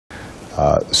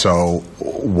So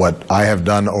what I have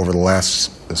done over the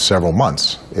last several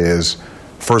months is,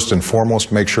 first and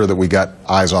foremost, make sure that we got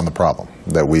eyes on the problem,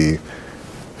 that we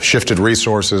shifted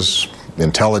resources,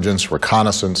 intelligence,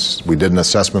 reconnaissance. We did an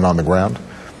assessment on the ground.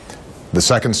 The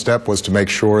second step was to make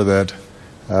sure that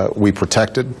we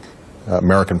protected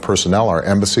American personnel, our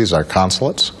embassies, our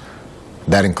consulates.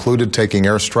 That included taking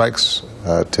airstrikes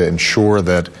to ensure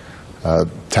that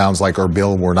towns like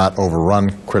Erbil were not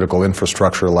overrun, critical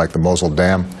infrastructure like the Mosul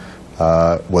Dam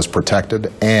was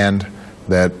protected, and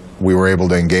that we were able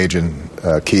to engage in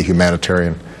key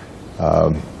humanitarian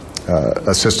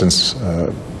assistance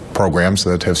programs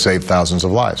that have saved thousands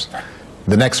of lives.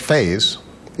 The next phase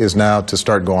is now to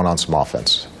start going on some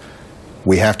offense.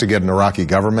 We have to get an Iraqi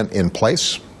government in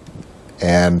place,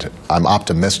 and I'm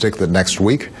optimistic that next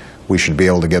week we should be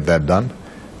able to get that done.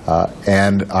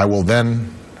 And I will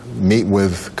then meet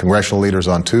with congressional leaders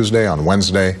on Tuesday. On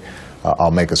Wednesday,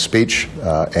 I'll make a speech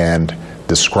and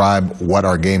describe what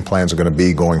our game plans are going to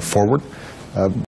be going forward.